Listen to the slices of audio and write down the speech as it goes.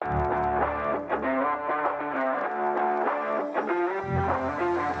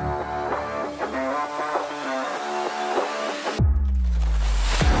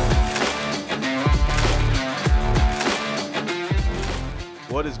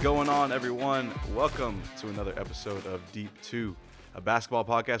going on, everyone? Welcome to another episode of Deep 2, a basketball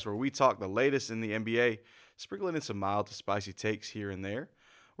podcast where we talk the latest in the NBA, sprinkling in some mild to spicy takes here and there.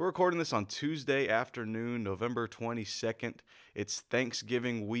 We're recording this on Tuesday afternoon, November 22nd. It's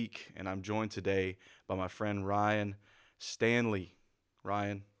Thanksgiving week, and I'm joined today by my friend Ryan Stanley.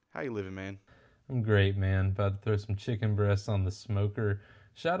 Ryan, how you living, man? I'm great, man. About to throw some chicken breasts on the smoker.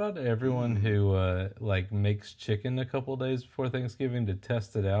 Shout out to everyone who makes chicken a couple days before Thanksgiving to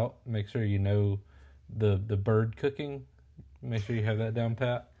test it out. Make sure you know the bird cooking. Make sure you have that down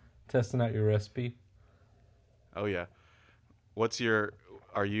pat. Testing out your recipe. Oh yeah.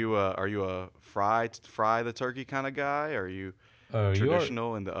 Are you a fry the turkey kind of guy? Or are you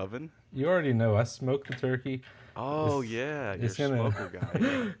traditional in the oven? You already know I smoked the turkey. Oh yeah, you're a smoker guy.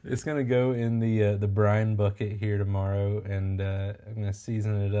 Yeah. It's gonna go in the brine bucket here tomorrow, and I'm gonna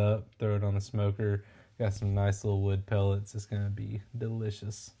season it up, throw it on the smoker. Got some nice little wood pellets. It's gonna be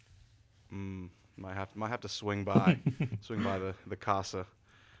delicious. Might have to swing by the casa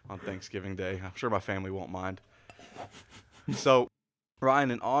on Thanksgiving Day. I'm sure my family won't mind. So,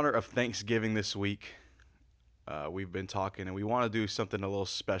 Ryan, in honor of Thanksgiving this week, we've been talking, and we want to do something a little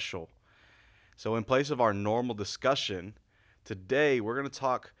special. So in place of our normal discussion, today we're going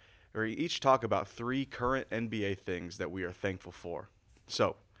to each talk about 3 current NBA things that we are thankful for.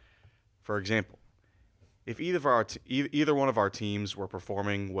 So, for example, if either one of our teams were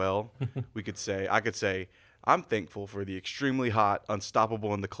performing well, I could say, I'm thankful for the extremely hot,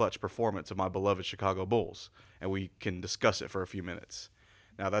 unstoppable in the clutch performance of my beloved Chicago Bulls, and we can discuss it for a few minutes.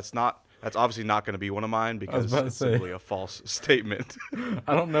 Now, that's obviously not going to be one of mine because it's simply a false statement.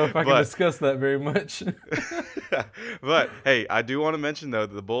 I don't know if I can discuss that very much. But, hey, I do want to mention, though,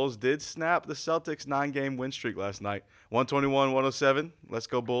 that the Bulls did snap the Celtics' 9-game win streak last night. 121-107. Let's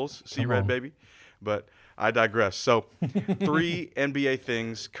go Bulls. See red, baby. But I digress. So 3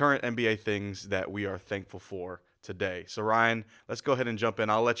 current NBA things that we are thankful for today. So, Ryan, let's go ahead and jump in.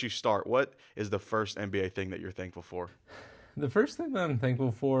 I'll let you start. What is the first NBA thing that you're thankful for? The first thing that I'm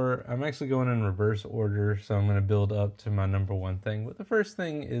thankful for, I'm actually going in reverse order, so I'm going to build up to my number one thing. But the first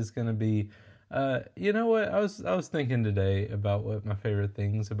thing is going to be, you know what? I was thinking today about what my favorite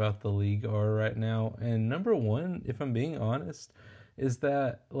things about the league are right now, and number one, if I'm being honest, is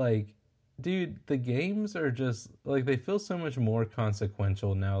that dude, the games are just they feel so much more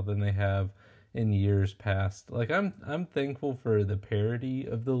consequential now than they have in years past. I'm thankful for the parity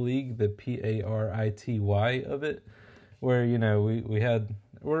of the league, the parity of it. Where,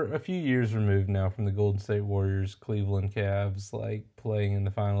 we're a few years removed now from the Golden State Warriors, Cleveland Cavs, playing in the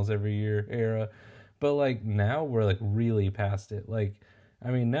finals every year era. But, now we're, really past it.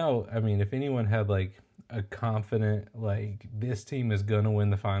 If anyone had, a confident, this team is going to win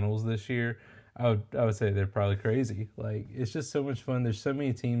the finals this year, I would say they're probably crazy. It's just so much fun. There's so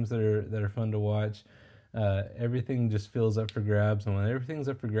many teams that are fun to watch. Everything just feels up for grabs, and when everything's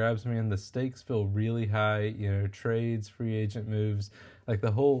up for grabs, man, the stakes feel really high. Trades, free agent moves,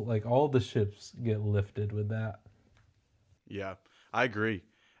 all the ships get lifted with that. Yeah, I agree.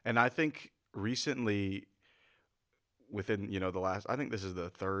 And I think recently, within I think this is the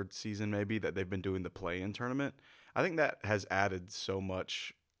 3rd season maybe that they've been doing the play-in tournament. I think that has added so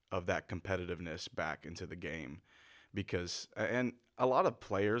much of that competitiveness back into the game, and a lot of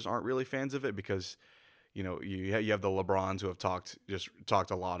players aren't really fans of it because you have the LeBrons who have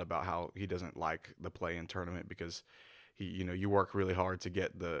talked a lot about how he doesn't like the play-in tournament because you work really hard to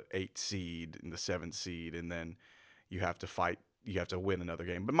get the 8th seed and the 7th seed, and then you have to win another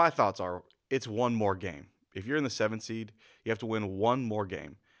game. But my thoughts are, it's one more game. If you're in the 7th seed, you have to win one more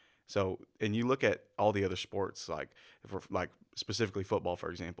game. So, and you look at all the other sports, specifically football,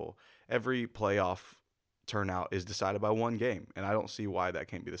 for example, every playoff turnout is decided by one game, and I don't see why that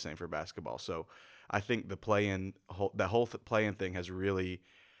can't be the same for basketball. So I think the play-in thing has really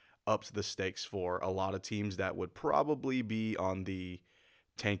upped the stakes for a lot of teams that would probably be on the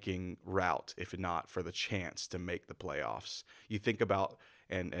tanking route, if not for the chance to make the playoffs. You think about,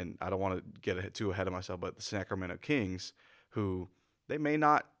 and I don't want to get too ahead of myself, but the Sacramento Kings, who they may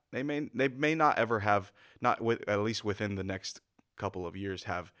not ever have, at least within the next couple of years,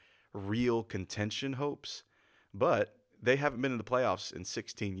 have real contention hopes, but they haven't been in the playoffs in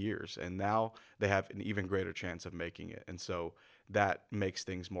 16 years, and now they have an even greater chance of making it. And so that makes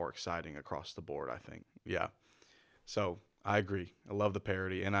things more exciting across the board, I think. Yeah. So I agree. I love the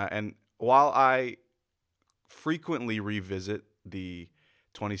parity. And while I frequently revisit the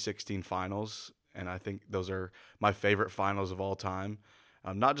 2016 finals, and I think those are my favorite finals of all time,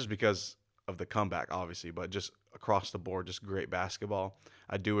 not just because of the comeback, obviously, but just across the board, just great basketball.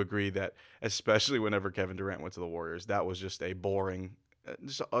 I do agree that, especially whenever Kevin Durant went to the Warriors, that was just a boring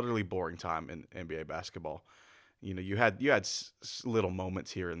just an utterly boring time in NBA basketball. You had little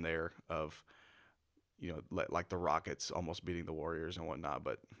moments here and there of like the Rockets almost beating the Warriors and whatnot,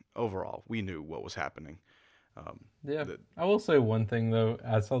 but overall we knew what was happening. Yeah, The, I will say one thing though.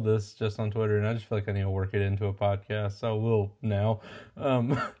 I saw this just on Twitter, and I just feel like I need to work it into a podcast. So I will now.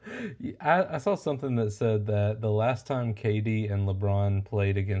 Um, I saw something that said that the last time KD and LeBron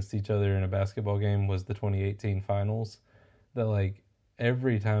played against each other in a basketball game was the 2018 Finals. That like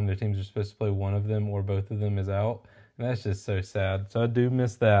every time their teams are supposed to play, one of them or both of them is out, and that's just so sad. So I do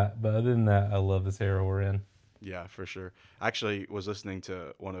miss that, but other than that, I love this era we're in. yeah, for sure. I actually was listening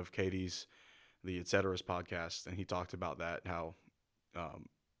to one of Katie's the Etceteras podcast, and he talked about that how um,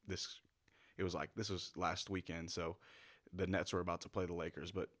 this it was like this was last weekend, so the Nets were about to play the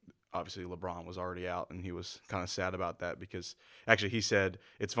Lakers, but obviously LeBron was already out, and he was kind of sad about that because actually he said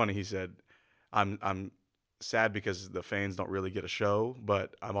it's funny. He said, "I'm sad because the fans don't really get a show,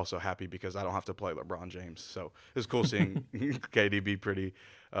 but I'm also happy because I don't have to play LeBron James." So it was cool seeing KD be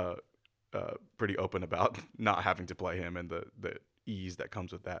uh, pretty open about not having to play him and the ease that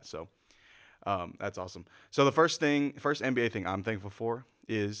comes with that. So that's awesome. So the first NBA thing I'm thankful for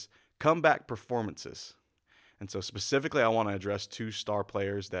is comeback performances. And so specifically, I want to address two star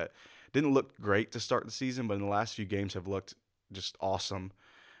players that didn't look great to start the season, but in the last few games have looked just awesome.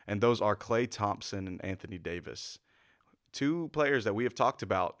 And those are Klay Thompson and Anthony Davis. Two players that we have talked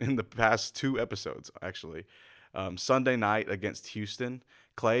about in the past two episodes, actually. Sunday night against Houston,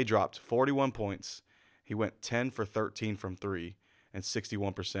 Klay dropped 41 points. He went 10 for 13 from three and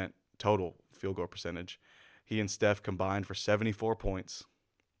 61% total field goal percentage. He and Steph combined for 74 points.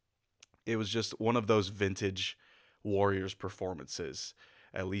 It was just one of those vintage Warriors performances,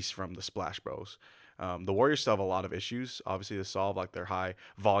 at least from the Splash Bros. The Warriors still have a lot of issues, obviously, to solve, like their high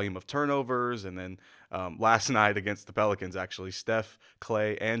volume of turnovers. And then last night against the Pelicans, actually, Steph,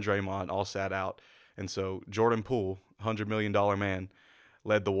 Klay, and Draymond all sat out. And so Jordan Poole, $100 million man,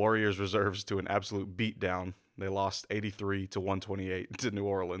 led the Warriors reserves to an absolute beatdown. They lost 83 to 128 to New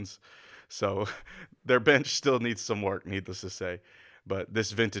Orleans. So their bench still needs some work, needless to say. But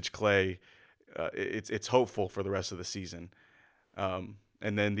this vintage Klay, it's hopeful for the rest of the season. And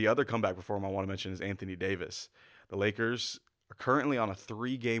then the other comeback performer I want to mention is Anthony Davis. The Lakers are currently on a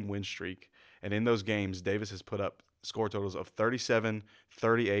 3-game win streak, and in those games, Davis has put up score totals of 37,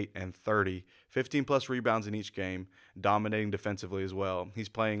 38, and 30, 15-plus rebounds in each game, dominating defensively as well. He's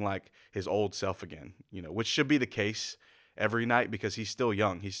playing like his old self again, which should be the case every night because he's still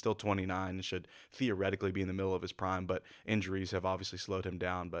young. He's still 29 and should theoretically be in the middle of his prime, but injuries have obviously slowed him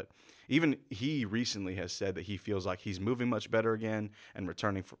down. But even he recently has said that he feels like he's moving much better again and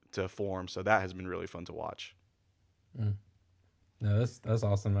returning to form, so that has been really fun to watch. Mm. No, that's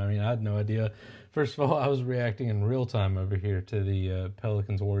awesome. I mean, I had no idea. First of all, I was reacting in real time over here to the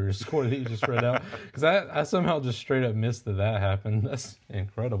Pelicans Warriors score that you just read out because I somehow just straight up missed that happened. That's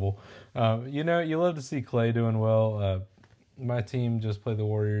incredible. You love to see Klay doing well. My team just played the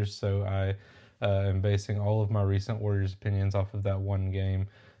Warriors, so I am basing all of my recent Warriors opinions off of that one game.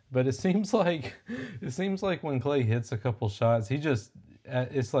 But it seems like when Klay hits a couple shots,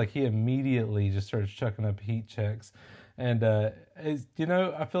 it's like he immediately just starts chucking up heat checks. And I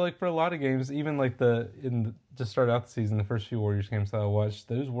feel like for a lot of games, even like to start out the season, the first few Warriors games that I watched,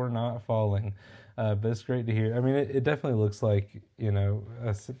 those were not falling. But it's great to hear. I mean, it definitely looks like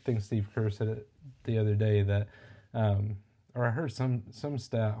I think Steve Kerr said it the other day that, or I heard some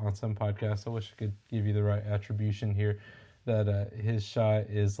stat on some podcast. I wish I could give you the right attribution here. That his shot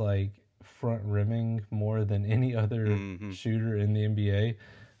is like front rimming more than any other shooter in the NBA.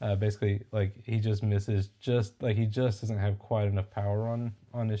 Basically, like he just misses, he just doesn't have quite enough power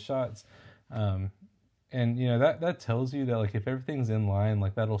on his shots, and that tells you that like if everything's in line,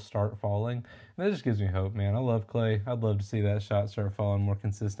 like that'll start falling. And that just gives me hope, man. I love Klay. I'd love to see that shot start falling more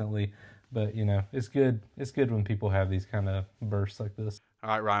consistently. But it's good. It's good when people have these kind of bursts like this.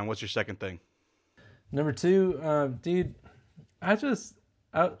 All right, Ryan, what's your second thing? Number two, dude,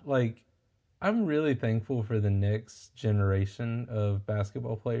 I'm really thankful for the next generation of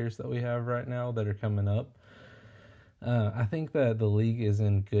basketball players that we have right now that are coming up. I think that the league is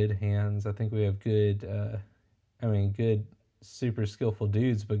in good hands. I think we have good super skillful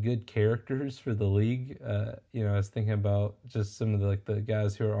dudes, but good characters for the league. I was thinking about just some of the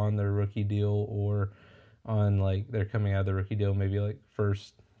guys who are on their rookie deal or on they're coming out of the rookie deal, maybe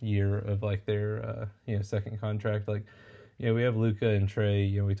first year of their second contract. We have Luka and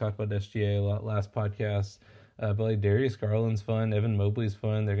Trey. We talked about SGA a lot last podcast. But Darius Garland's fun. Evan Mobley's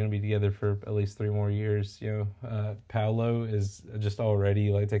fun. They're going to be together for at least 3 more years. Paolo is just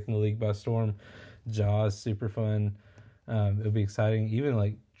already taking the league by storm. Ja is super fun. It'll be exciting. Even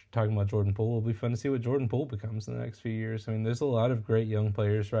like talking about Jordan Poole, it'll be fun to see what Jordan Poole becomes in the next few years. I mean, there's a lot of great young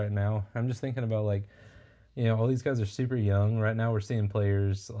players right now. I'm just thinking about like, all these guys are super young. Right now, we're seeing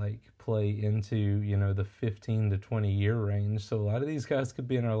players like play into, the 15 to 20 year range. So a lot of these guys could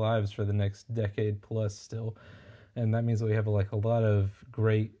be in our lives for the next decade plus still. And that means that we have like a lot of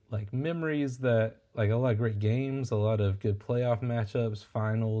great like memories, that like a lot of great games, a lot of good playoff matchups,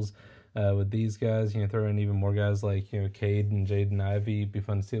 finals with these guys. Throw in even more guys like Cade and Jaden Ivey. It'd be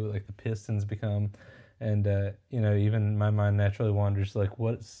fun to see what like the Pistons become. And even my mind naturally wanders like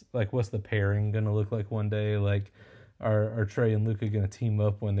what's the pairing gonna look like one day? Like are Trey and Luka gonna team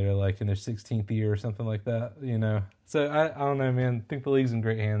up when they're like in their 16th year or something like that? So I don't know, man. I think the league's in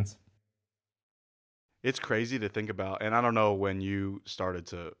great hands. It's crazy to think about, and I don't know when you started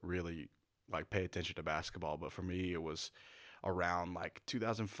to really like pay attention to basketball, but for me it was around like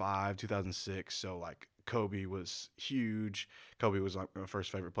 2005, 2006. So like Kobe was huge. Kobe was like my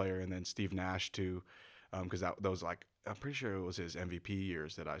first favorite player, and then Steve Nash too, because that was like I'm pretty sure it was his MVP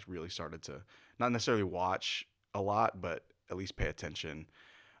years that I really started to not necessarily watch a lot, but at least pay attention.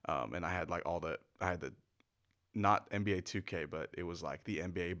 And I had the not NBA 2K, but it was like the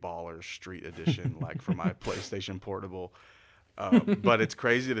NBA Baller Street Edition, like for my PlayStation Portable. But it's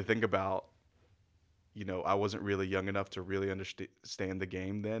crazy to think about. I wasn't really young enough to really understand the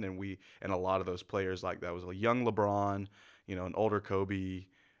game then, and a lot of those players like that was a young LeBron, an older Kobe,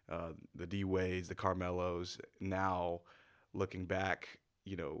 the D Wades, the Carmelos. Now, looking back,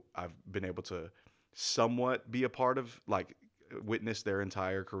 I've been able to somewhat be a part of like witness their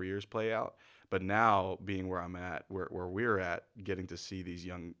entire careers play out. But now being where I'm at, where we're at, getting to see these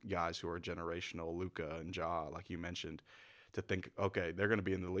young guys who are generational, Luca and Ja, like you mentioned, to think, okay, they're going to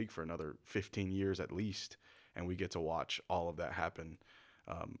be in the league for another 15 years at least, and we get to watch all of that happen,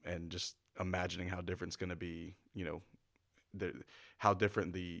 and just imagining how different it's going to be, how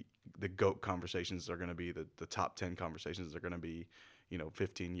different the GOAT conversations are going to be, the top 10 conversations are going to be,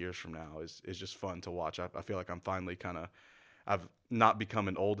 15 years from now is just fun to watch. I feel like I'm finally I've not become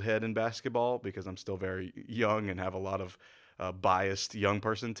an old head in basketball because I'm still very young and have a lot of biased young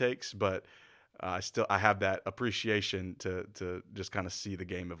person takes, but I have that appreciation to just kind of see the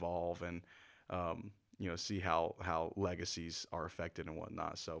game evolve and see how legacies are affected and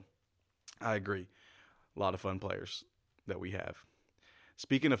whatnot. So I agree, a lot of fun players that we have.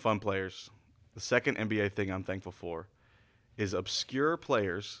 Speaking of fun players, the second NBA thing I'm thankful for is obscure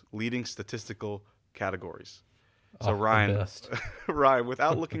players leading statistical categories. So Oh, the Ryan, best. Ryan,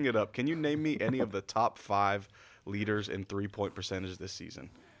 without looking it up, can you name me any of the top 5 leaders in 3-point percentage this season?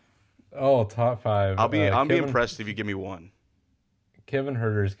 Oh, top five. I'll be impressed if you give me one. Kevin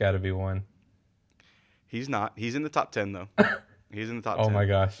Herter's got to be one. He's not. He's in the top 10 though. He's in the top Oh 10. my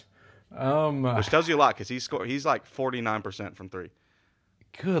gosh. Which tells you a lot because he's like 49% from 3.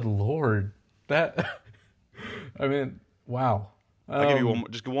 Good Lord. That. I mean, wow. I'll give you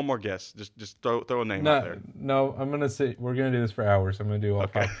one more guess. Just throw a name out there. No, I'm gonna say we're gonna do this for hours. I'm gonna do all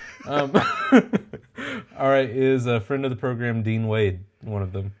Okay. 5. All right, is a friend of the program, Dean Wade, one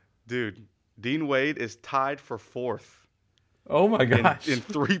of them? Dude, Dean Wade is tied for 4th Oh my gosh. in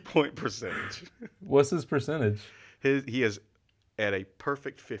 3-point percentage. What's his percentage? He is at a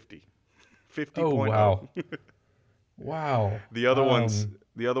perfect 50. 50. Oh wow. Wow. The other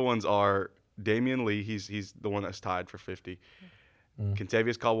ones are Damian Lee. He's the one that's tied for 50.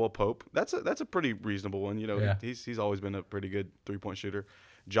 Kentavious Caldwell Pope. That's a pretty reasonable one. Yeah. He's always been a pretty good 3-point shooter.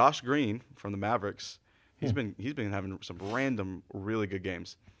 Josh Green from the Mavericks. He's been having some random really good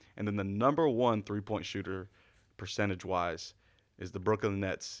games. And then the number 1 3-point shooter percentage wise is the Brooklyn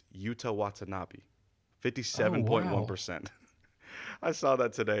Nets, Yuta Watanabe. 57.1%. I saw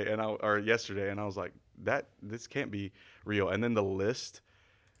that today or yesterday and I was like, this can't be real. And then the list,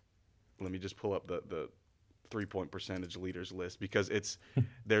 let me just pull up the 3-point percentage leaders list because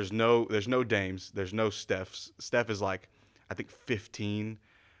there's no Dames, there's no Stephs. Steph is like I think 15,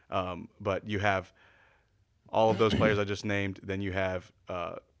 but you have all of those players I just named. Then you have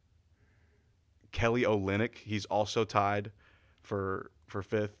Kelly Olynyk. He's also tied for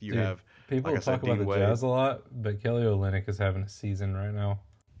 5th. You have people like I said, talk about Dean the Wade. Jazz a lot, but Kelly Olynyk is having a season right now.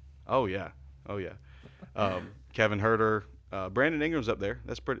 Oh yeah. Kevin Herter, Brandon Ingram's up there.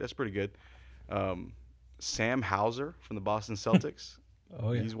 That's pretty good. Sam Hauser from the Boston Celtics.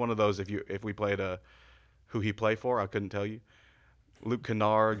 Oh yeah. He's one of those. If we played who he played for, I couldn't tell you. Luke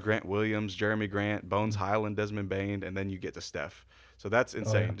Kennard, Grant Williams, Jeremy Grant, Bones Highland, Desmond Bain, and then you get to Steph. So that's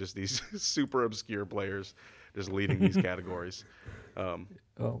insane. yeah. Just these super obscure players just leading these categories.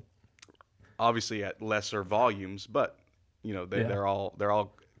 Obviously at lesser volumes, but they're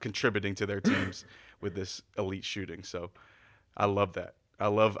all contributing to their teams with this elite shooting. So I love that. I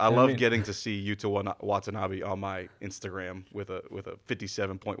love getting to see Yuta Watanabe on my Instagram with a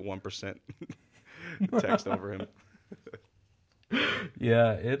 57.1% text over him.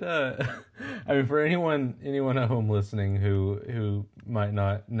 Yeah, it I mean, for anyone at home listening who might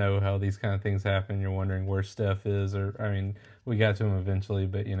not know how these kind of things happen, you're wondering where Steph is, or I mean, we got to him eventually,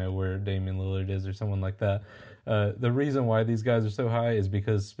 but where Damian Lillard is or someone like that. The reason why these guys are so high is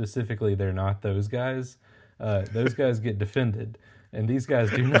because specifically they're not those guys. Those guys get defended, and these guys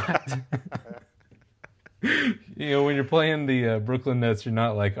do not. When you're playing the Brooklyn Nets, you're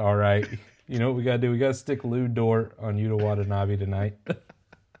not like, all right, you know what we got to do? We got to stick Lou Dort on Yuta Watanabe tonight.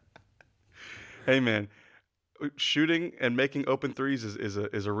 Hey, man, shooting and making open threes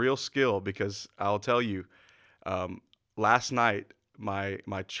is a real skill, because I'll tell you, last night my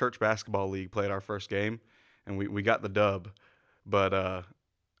church basketball league played our first game, and we got the dub, but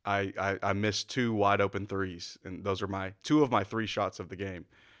I missed 2 wide open threes, and those are two of my 3 shots of the game,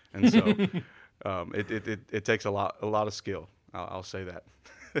 and so it takes a lot of skill. I'll say that.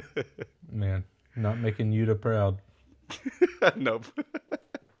 Man, not making Yuta proud. Nope.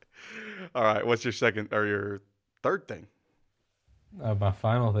 All right, what's your second or your third thing? My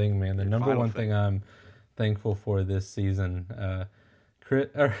final thing, man. The number one thing I'm thankful for this season. Chris,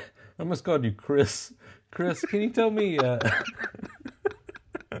 I almost called you Chris. Chris, can you tell me?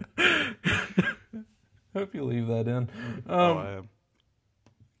 Hope you leave that in. I am.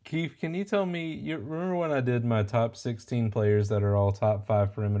 Keith, can you tell me? You remember when I did my top 16 players that are all top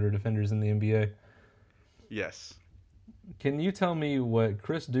 5 perimeter defenders in the NBA? Yes. Can you tell me what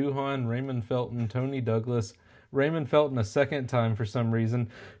Chris Duhon, Raymond Felton, Tony Douglas, Raymond Felton a second time for some reason,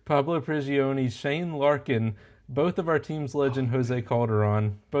 Pablo Prigioni, Shane Larkin, both of our team's legend Jose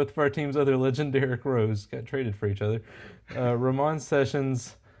Calderon, both of our team's other legend Derrick Rose, got traded for each other, Ramon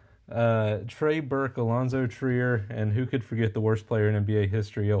Sessions, Trey Burke, Alonzo Trier, and who could forget the worst player in NBA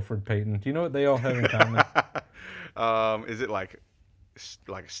history, Elfrid Payton? Do you know what they all have in common? Is it like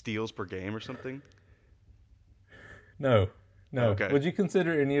steals per game or something? No. Okay. Would you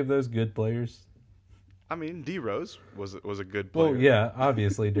consider any of those good players? I mean, D Rose was a good player. Well, yeah,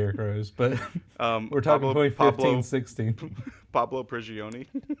 obviously Derrick Rose, but we're talking 2015, 16. Pablo Prigioni.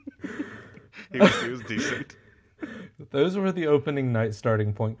 he was decent. Those were the opening night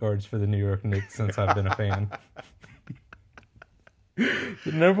starting point guards for the New York Knicks since I've been a fan.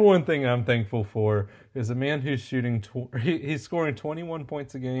 The number one thing I'm thankful for is a man who's shooting. He's scoring 21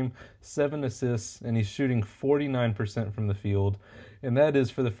 points a game, 7 assists, and he's shooting 49% from the field. And that is,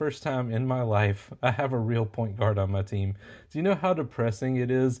 for the first time in my life, I have a real point guard on my team. Do you know how depressing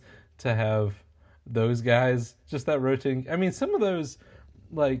it is to have those guys, just that rotating? I mean, some of those,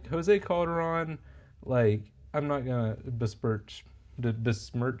 like Jose Calderon, like, I'm not going to besmirch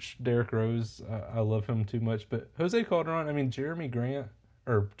Derrick Rose. I love him too much. But Jose Calderon, I mean, Jerry and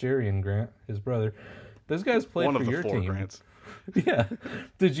Grant, his brother, those guys played for your team. One of the 4 Grants. Yeah.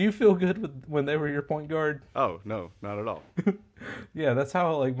 Did you feel good when they were your point guard? Oh, no, not at all. Yeah, that's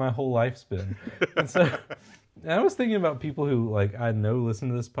how, like, my whole life's been. And so I was thinking about people who, like, I know listen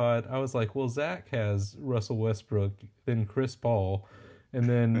to this pod. I was like, well, Zach has Russell Westbrook, then Chris Paul, and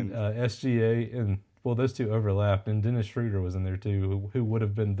then SGA, and well, those two overlapped, and Dennis Schroeder was in there too, who would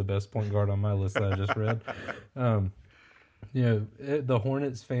have been the best point guard on my list that I just read. The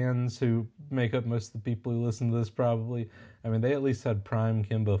Hornets fans who make up most of the people who listen to this probably, I mean, they at least had prime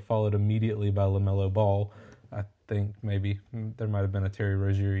Kemba, followed immediately by LaMelo Ball. I think maybe there might have been a Terry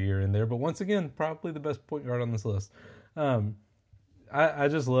Rozier year in there, but once again, probably the best point guard on this list. I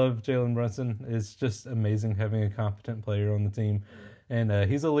just love Jalen Brunson. It's just amazing having a competent player on the team. And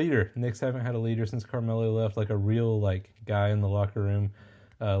he's a leader. Knicks haven't had a leader since Carmelo left, like a real guy in the locker room.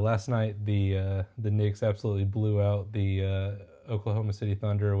 Last night, the Knicks absolutely blew out the Oklahoma City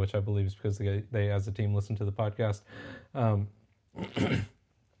Thunder, which I believe is because they as a team, listened to the podcast. And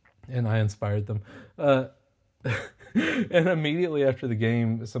I inspired them. And immediately after the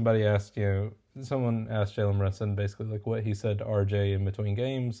game, someone asked Jalen Brunson basically like what he said to RJ in between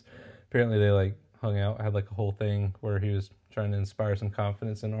games. Apparently they hung out, had a whole thing where he was trying to inspire some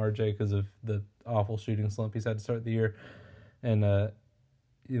confidence in RJ because of the awful shooting slump he's had to start the year. And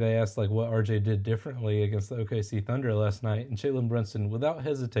they asked what RJ did differently against the OKC Thunder last night. And Jalen Brunson, without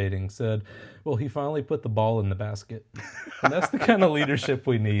hesitating, said, well, he finally put the ball in the basket. And that's the kind of leadership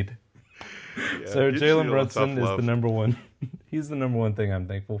we need. Yeah, so Jalen Brunson is the number one. He's the number one thing I'm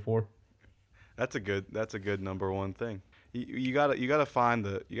thankful for. That's a good number one thing. You gotta find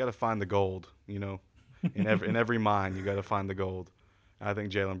the gold. In every mine, you gotta find the gold. I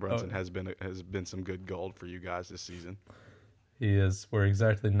think Jalen Brunson has been some good gold for you guys this season. He is. We're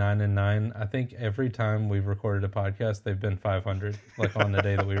exactly 9-9. I think every time we've recorded a podcast, they've been 500, like on the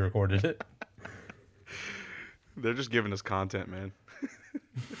day that we recorded it. They're just giving us content, man.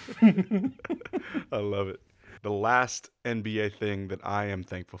 I love it. The last NBA thing that I am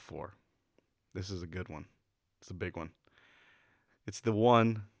thankful for. This is a good one. It's a big one. It's the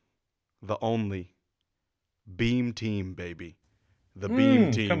one, the only Beam Team, baby. The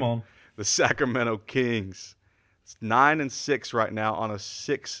Beam Team. Come on. The Sacramento Kings. It's 9-6 right now on a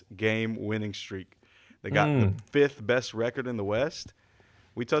 6-game winning streak. They got the 5th best record in the West.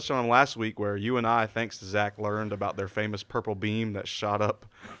 We touched on them last week where you and I, thanks to Zach, learned about their famous purple beam that shot up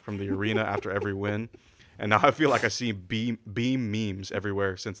from the arena after every win. And now I feel like I see beam memes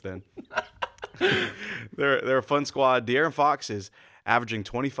everywhere since then. They're a fun squad. De'Aaron Fox is averaging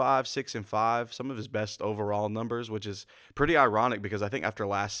 25, 6, and 5, some of his best overall numbers, which is pretty ironic because I think after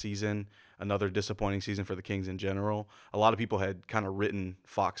last season, another disappointing season for the Kings in general, a lot of people had kind of written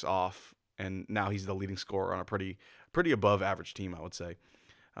Fox off, and now he's the leading scorer on a pretty above average team, I would say.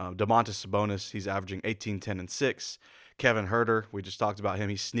 Domantas Sabonis, he's averaging 18, 10, and 6. Kevin Huerter, we just talked about him.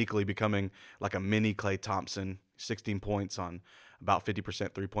 He's sneakily becoming like a mini Klay Thompson, 16 points on about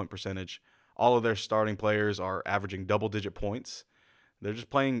 50% three-point percentage. All of their starting players are averaging double-digit points. They're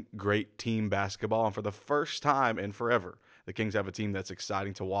just playing great team basketball, and for the first time in forever, the Kings have a team that's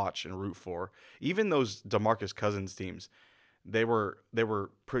exciting to watch and root for. Even those DeMarcus Cousins teams, they were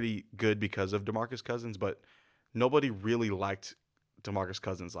pretty good because of DeMarcus Cousins, but nobody really liked DeMarcus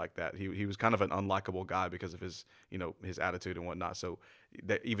Cousins like that. He was kind of an unlikable guy because of his attitude and whatnot. So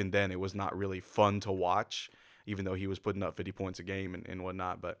that even then, it was not really fun to watch, even though he was putting up 50 points a game and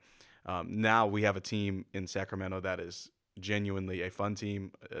whatnot. But now we have a team in Sacramento that is genuinely a fun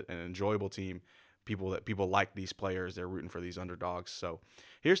team, an enjoyable team. People like these players. They're rooting for these underdogs. So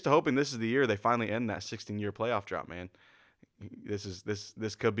here's to hoping this is the year they finally end that 16-year playoff drought, man.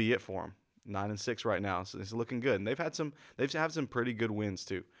 This could be it for them. 9-6 right now, so it's looking good. And they've had some pretty good wins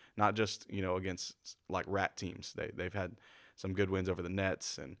too. Not just against like rat teams. They've had some good wins over the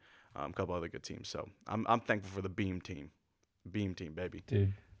Nets and a couple other good teams. So I'm thankful for the Beam Team, baby.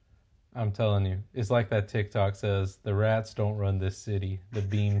 Dude, I'm telling you, it's like that TikTok says, the rats don't run this city, the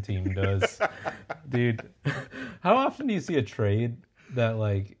Beam Team does. Dude, how often do you see a trade that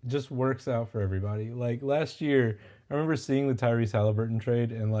like just works out for everybody? Like last year, I remember seeing the Tyrese Halliburton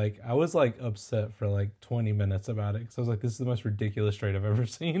trade, and like I was like upset for like 20 minutes about it because I was like, this is the most ridiculous trade I've ever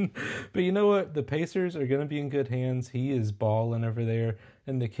seen. But you know what? The Pacers are going to be in good hands. He is balling over there,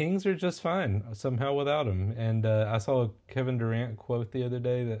 and the Kings are just fine somehow without him. And I saw a Kevin Durant quote the other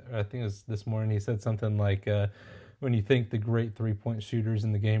day that I think it was this morning. He said something like, when you think the great three-point shooters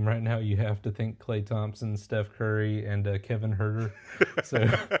in the game right now, you have to think Klay Thompson, Steph Curry, and Kevin Huerter. So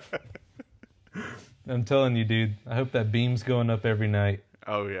I'm telling you, dude, I hope that beam's going up every night.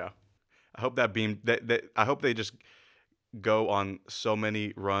 Oh yeah, I hope that beam. I hope they just go on so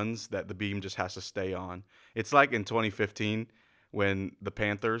many runs that the beam just has to stay on. It's like in 2015 when the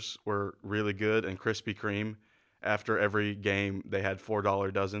Panthers were really good and Krispy Kreme, after every game they had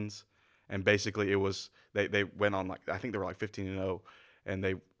 $4 dozens, and basically it was they went on like I think they were like 15-0, and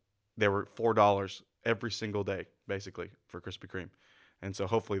they were $4 every single day basically for Krispy Kreme, and so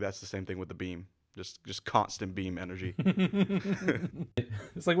hopefully that's the same thing with the beam. Just constant beam energy.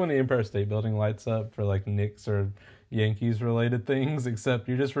 It's like when the Empire State Building lights up for like Knicks or Yankees related things, except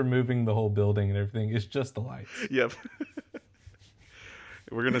you're just removing the whole building and everything. It's just the lights. Yep.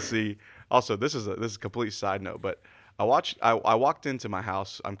 We're gonna see. Also, this is a complete side note, but I walked into my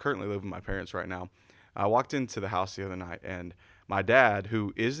house. I'm currently living with my parents right now. I walked into the house the other night, and my dad,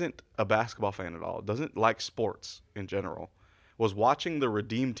 who isn't a basketball fan at all, doesn't like sports in general, was watching the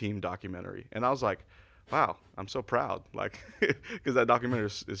Redeem Team documentary. And I was like, wow, I'm so proud. Like, because that documentary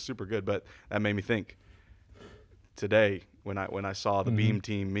is super good. But that made me think today when I saw the Beam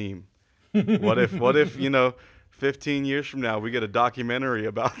Team meme, what if 15 years from now we get a documentary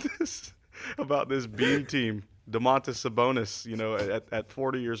about this Beam Team. Domantas Sabonis, at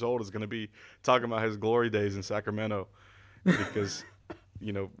 40 years old is going to be talking about his glory days in Sacramento because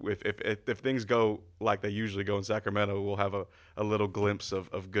if things go like they usually go in Sacramento, we'll have a little glimpse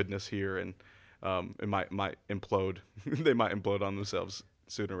of goodness here, and it might implode. They might implode on themselves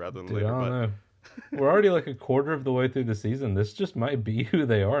sooner rather than later. I don't know. We're already like a quarter of the way through the season. This just might be who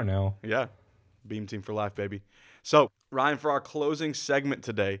they are now. Yeah, Beam Team for life, baby. So, Ryan, for our closing segment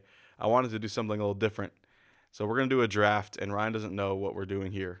today, I wanted to do something a little different. So we're going to do a draft, and Ryan doesn't know what we're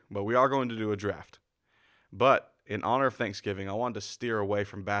doing here, but we are going to do a draft. But in honor of Thanksgiving, I wanted to steer away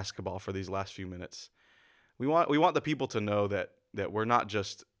from basketball for these last few minutes. We want the people to know that we're not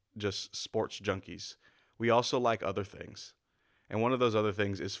just sports junkies. We also like other things. and one of those other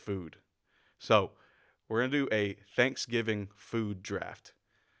things is food. So we're going to do a Thanksgiving food draft.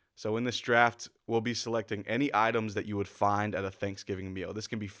 So in this draft, we'll be selecting any items that you would find at a Thanksgiving meal. This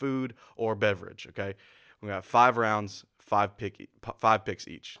can be food or beverage, okay? We got 5 rounds, five picks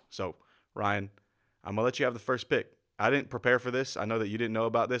each. So, Ryan, I'm gonna let you have the first pick. I didn't prepare for this. I know that you didn't know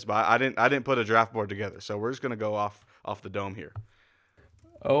about this, but I didn't put a draft board together. So we're just gonna go off the dome here.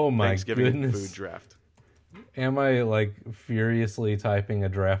 Oh my Thanksgiving goodness. food draft. Am I like furiously typing a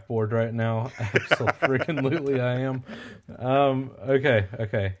draft board right now? Absolutely, I am.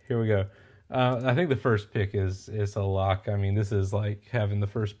 Okay, here we go. I think the first pick is a lock. I mean, this is like having the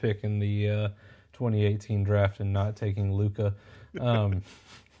first pick in the 2018 draft and not taking Luka,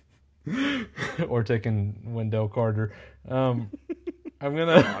 or taking Wendell Carter. I'm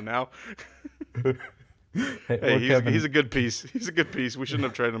gonna. Come on now. Hey, Hey, he's a good piece. He's a good piece. We shouldn't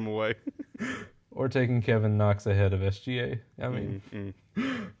have traded him away. Or taking Kevin Knox ahead of SGA. I mean,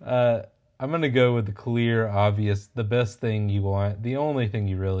 Mm-hmm. I'm going to go with the clear, obvious, the best thing you want, the only thing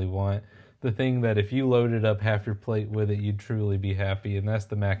you really want, the thing that if you loaded up half your plate with it, you'd truly be happy, and that's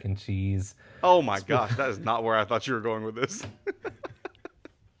the mac and cheese. Oh my gosh, that is not where I thought you were going with this.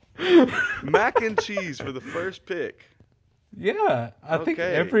 Mac and cheese for the first pick. Yeah, I think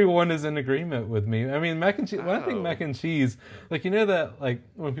Okay. everyone is in agreement with me. I mean, mac and cheese. When I think Oh. mac and cheese, like you know that like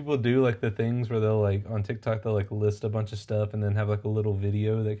when people do like the things where they'll like on TikTok they'll like list a bunch of stuff and then have like a little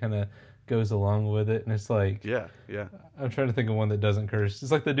video that kind of goes along with it, and it's like Yeah, yeah. I'm trying to think of one that doesn't curse.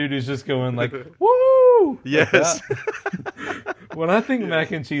 It's like the dude who's just going like woo. Like Yes. that. When I think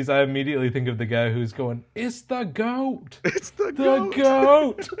mac and cheese, I immediately think of the guy who's going, "It's the goat, It's the the goat.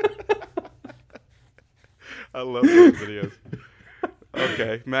 goat." I love those videos.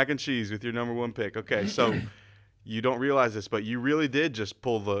 Okay, mac and cheese with your number one pick. Okay, so you don't realize this, but you really did just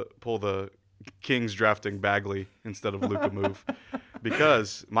pull the Kings drafting Bagley instead of Luka move,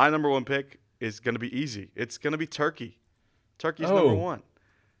 because my number one pick is going to be easy. It's going to be turkey. Turkey's number Oh. one.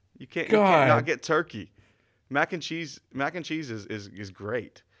 You can't God. not get turkey. Mac and cheese is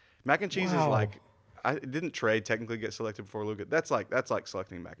great. Mac and cheese is Wow. like, I didn't Trey technically get selected before Luka. That's like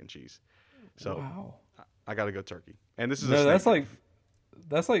selecting mac and cheese. So Wow. I got to go turkey. And this is No, a snake.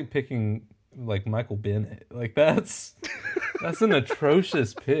 that's like picking like Michael Bennett. Like that's an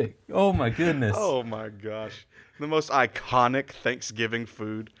atrocious pick. Oh my goodness. Oh my gosh. The most iconic Thanksgiving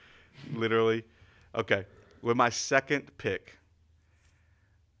food, literally. Okay, with my second pick,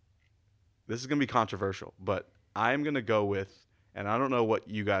 this is going to be controversial, but I'm going to go with, and I don't know what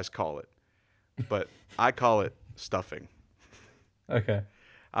you guys call it, but I call it stuffing. Okay.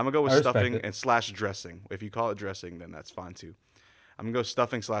 I'm going to go with I respect stuffing it. and slash dressing. If you call it dressing, then that's fine too. I'm going to go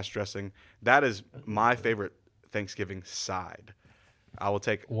stuffing slash dressing. That is my favorite Thanksgiving side. I will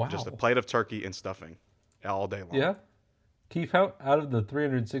take just a Wow. plate of turkey and stuffing all day long. Yeah. Keith, how out of the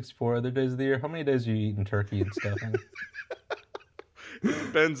 364 other days of the year, how many days are you eating turkey and stuffing? It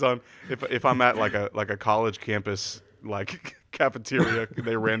depends on if I'm at like a college campus like cafeteria.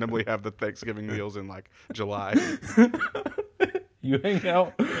 They randomly have the Thanksgiving meals in like July. You hang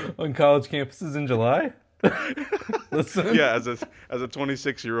out on college campuses in July? Listen. Yeah, as a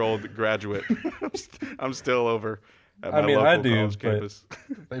 26-year-old graduate, I'm still over at my I mean, local I do, college but- campus.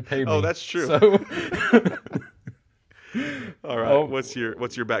 They pay me. Oh, that's true. So, All right, Oh. what's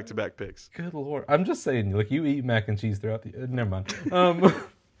your back-to-back picks? good lord. I'm just saying, like, you eat mac and cheese throughout the... never mind.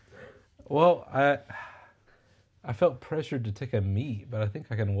 Well, I felt pressured to take a meat, but I think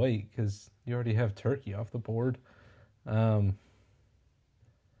I can wait because you already have turkey off the board.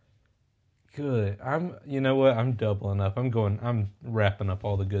 Good. You know what? I'm doubling up. I'm wrapping up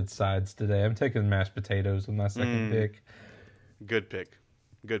all the good sides today. I'm taking mashed potatoes with my second pick. Good pick.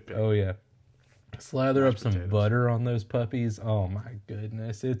 Good pick. Oh, yeah. Slather Mashed up some potatoes. butter on those puppies. Oh, my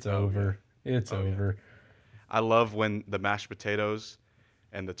goodness. It's over. It's Oh, yeah. over. I love when the mashed potatoes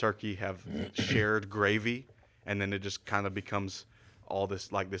and the turkey have shared gravy, and then it just kind of becomes all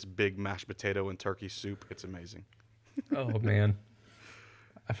this like this big mashed potato and turkey soup. It's amazing. Oh, man.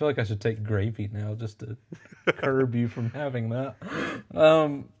 I feel like I should take gravy now just to curb you from having that.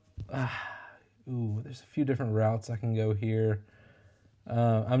 There's a few different routes I can go here.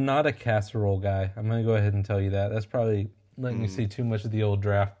 I'm not a casserole guy. I'm going to go ahead and tell you that. That's probably letting you see too much of the old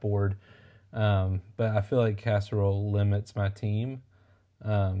draft board. But I feel like casserole limits my team.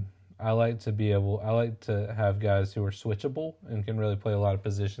 I like to have guys who are switchable and can really play a lot of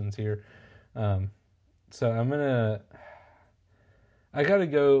positions here. So I got to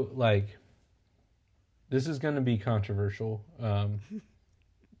go, like, this is going to be controversial.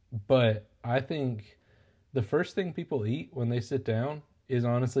 But I think the first thing people eat when they sit down is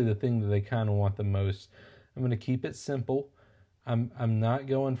honestly the thing that they kind of want the most. I'm going to keep it simple. I'm not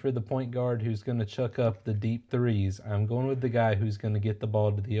going for the point guard who's going to chuck up the deep threes. I'm going with the guy who's going to get the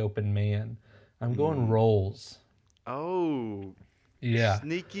ball to the open man. I'm going rolls. Oh, Yeah.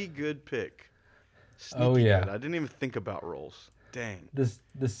 sneaky good pick. Oh Sneaky yeah. good. I didn't even think about rolls. Dang.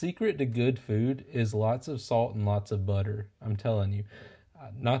 The secret to good food is lots of salt and lots of butter. I'm telling you.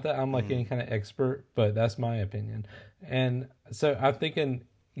 Not that I'm like any kind of expert, but that's my opinion. And so I'm thinking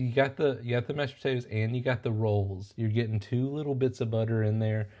you got the mashed potatoes and you got the rolls. You're getting 2 little bits of butter in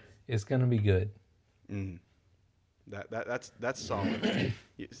there. It's gonna be good. That's solid.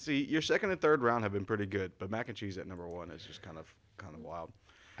 See, your second and third round have been pretty good, but mac and cheese at number 1 is just kind of wild.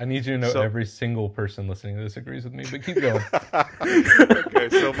 I need you to know So- every single person listening to this agrees with me, but keep going. Okay,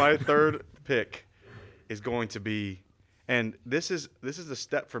 so my third pick is going to be, and this is a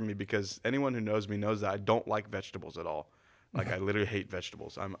step for me because anyone who knows me knows that I don't like vegetables at all. Like I literally hate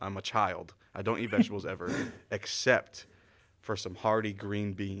vegetables. I'm a child. I don't eat vegetables ever, except for some hearty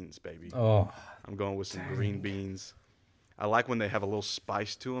green beans, baby. Oh, I'm going with some green beans. I like when they have a little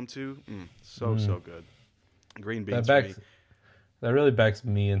spice to them too. So good. Green beans for me. that really backs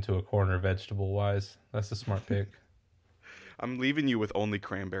me into a corner vegetable wise. That's a smart pick. I'm leaving you with only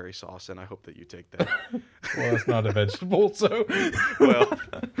cranberry sauce, and I hope that you take that. Well, it's not a vegetable, so Well,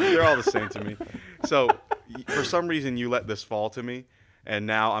 they're all the same to me. So, for some reason, you let this fall to me, and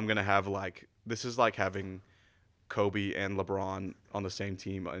now I'm gonna have this is like having Kobe and LeBron on the same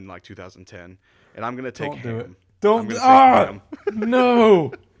team in like 2010, and I'm gonna take Don't do it. ham. Don't. I'm gonna take ham.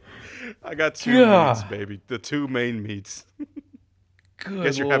 No. I got 2 God. meats, baby. The 2 main meats. Good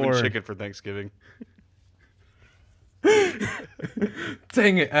Guess you're Lord. having chicken for Thanksgiving.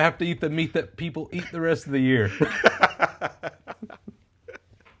 Dang it! I have to eat the meat that people eat the rest of the year.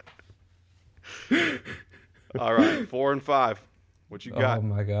 All right, 4 and 5. What you got? Oh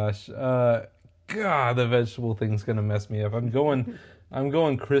my gosh. God, the vegetable thing's gonna mess me up. I'm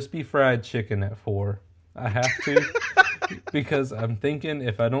going crispy fried chicken at 4. I have to because I'm thinking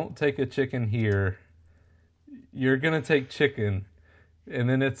if I don't take a chicken here, you're gonna take chicken. And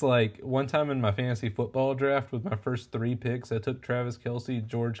then it's like one time in my fantasy football draft with my first 3 picks, I took Travis Kelce,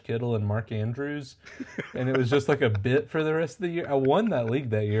 George Kittle, and Mark Andrews. And it was just like a bit for the rest of the year. I won that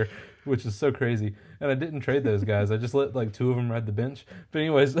league that year, which is so crazy. And I didn't trade those guys. I just let like 2 of them ride the bench. But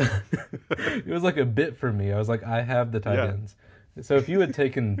anyways, it was like a bit for me. I was like, I have the tight ends. So if you had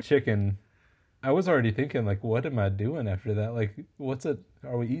taken chicken, I was already thinking like, what am I doing after that? Like,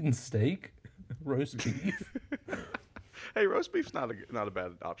 are we eating steak? Roast beef? Hey, roast beef's not a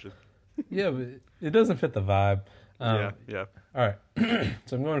bad option. Yeah, but it doesn't fit the vibe. Yeah. All right.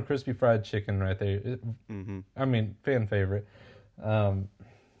 So I'm going crispy fried chicken right there. I mean, fan favorite.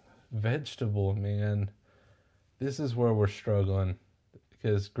 Vegetable, man. This is where we're struggling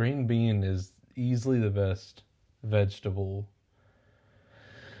because green bean is easily the best vegetable.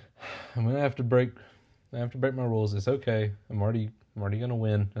 I'm gonna have to break my rules. It's okay. I'm already gonna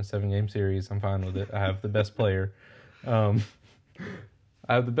win a 7-game series. I'm fine with it. I have the best player. I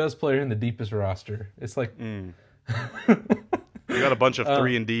have the best player in the deepest roster. It's like You got a bunch of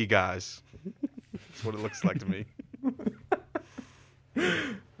 3 and D guys. That's what it looks like to me.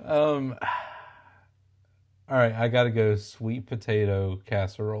 all right, I gotta go sweet potato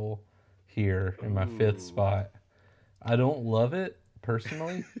casserole here in my 5th spot. I don't love it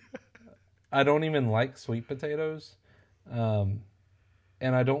personally. I don't even like sweet potatoes.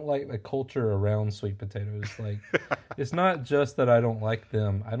 And I don't like the culture around sweet potatoes. Like, it's not just that I don't like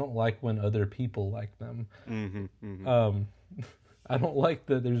them. I don't like when other people like them. I don't like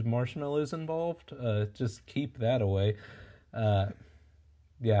that there's marshmallows involved. Just keep that away.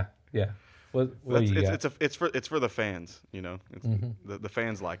 Yeah. What do you got? It's for the fans, you know. The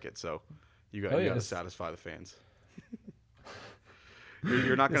fans like it, so you got to satisfy the fans.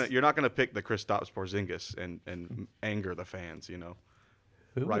 You're not gonna pick the Kristaps Porzingis and anger the fans, you know.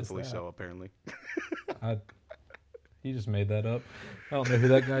 Who Rightfully is that? so, apparently. You just made that up. I don't know who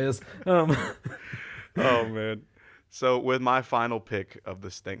that guy is. Oh man. So with my final pick of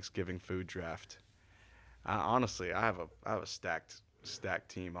this Thanksgiving food draft, honestly, I have a stacked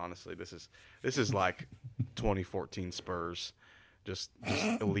team. Honestly, this is like 2014 Spurs, just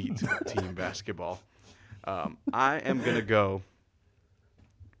elite team basketball. I am gonna go.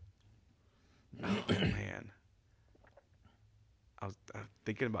 Oh man. I'm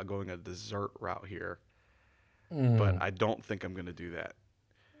thinking about going a dessert route here, but I don't think I'm going to do that.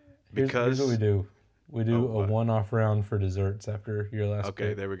 Here's what we do. We do a what? one-off round for desserts after your last Okay,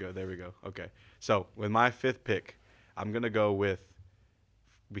 pick. there we go. Okay. So with my 5th pick, I'm going to go with,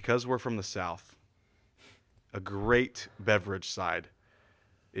 because we're from the South, a great beverage side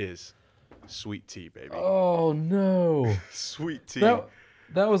is Sweet tea, baby. Oh no. Sweet tea.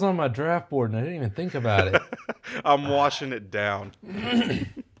 That was on my draft board and I didn't even think about it. I'm washing it down.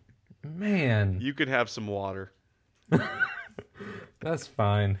 Man. You can have some water. That's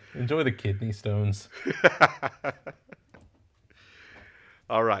fine. Enjoy the kidney stones.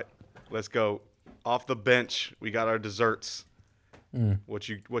 All right. Let's go. Off the bench, we got our desserts. What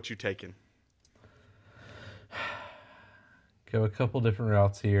you taking? Go a couple different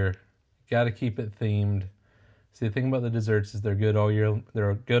routes here. Got to keep it themed. See, the thing about the desserts is they're good all year.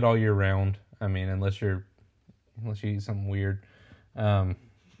 They're good all year round. I mean, unless you eat something weird.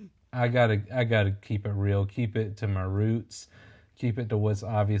 I gotta keep it real. Keep it to my roots. Keep it to what's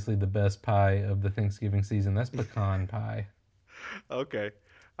obviously the best pie of the Thanksgiving season. That's pecan pie. Okay,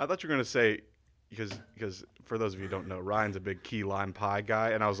 I thought you were gonna say because for those of you who don't know, Ryan's a big key lime pie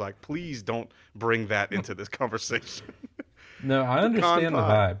guy, and I was like, please don't bring that into this conversation. No, I understand the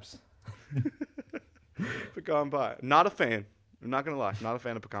vibes. Pecan pie. Not a fan. I'm not gonna lie. Not a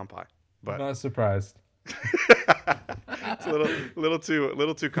fan of pecan pie. But Not surprised. it's a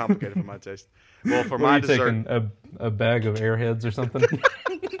little too complicated for my taste. Well, for my dessert, taking a bag of Airheads or something.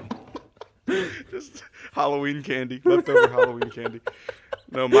 just Halloween candy, leftover Halloween candy.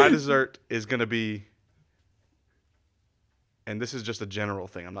 No, my dessert is gonna be, and this is just a general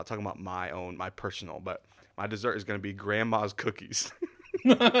thing. I'm not talking about my personal, but my dessert is gonna be grandma's cookies.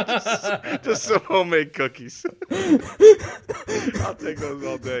 just some homemade cookies. I'll take those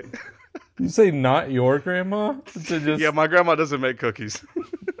all day. You say not your grandma? Yeah, my grandma doesn't make cookies.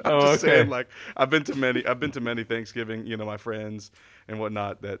 I'm Oh, just okay. saying, like, I've been to many Thanksgiving, my friends and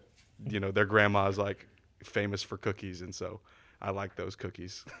whatnot that, their grandma's like famous for cookies, and so I like those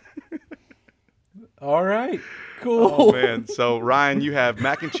cookies. All right, cool. Oh man. So Ryan, you have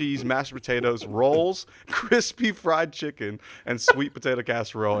mac and cheese, mashed potatoes, rolls, crispy fried chicken, and sweet potato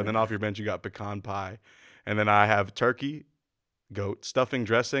casserole, and then off your bench you got pecan pie. And then I have turkey, goat, stuffing,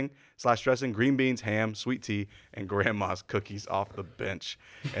 dressing, green beans, ham, sweet tea, and grandma's cookies off the bench.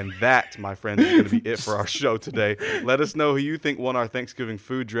 And that, my friends, is going to be it for our show today. Let us know who you think won our Thanksgiving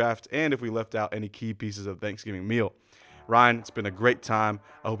food draft and if we left out any key pieces of Thanksgiving meal. Ryan, it's been a great time.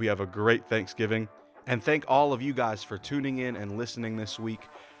 I hope you have a great Thanksgiving. And thank all of you guys for tuning in and listening this week.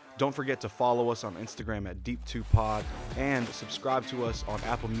 Don't forget to follow us on Instagram at Deep2Pod and subscribe to us on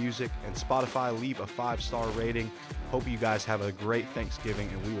Apple Music and Spotify. Leave a 5-star rating. Hope you guys have a great Thanksgiving,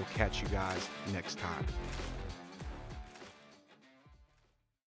 and we will catch you guys next time.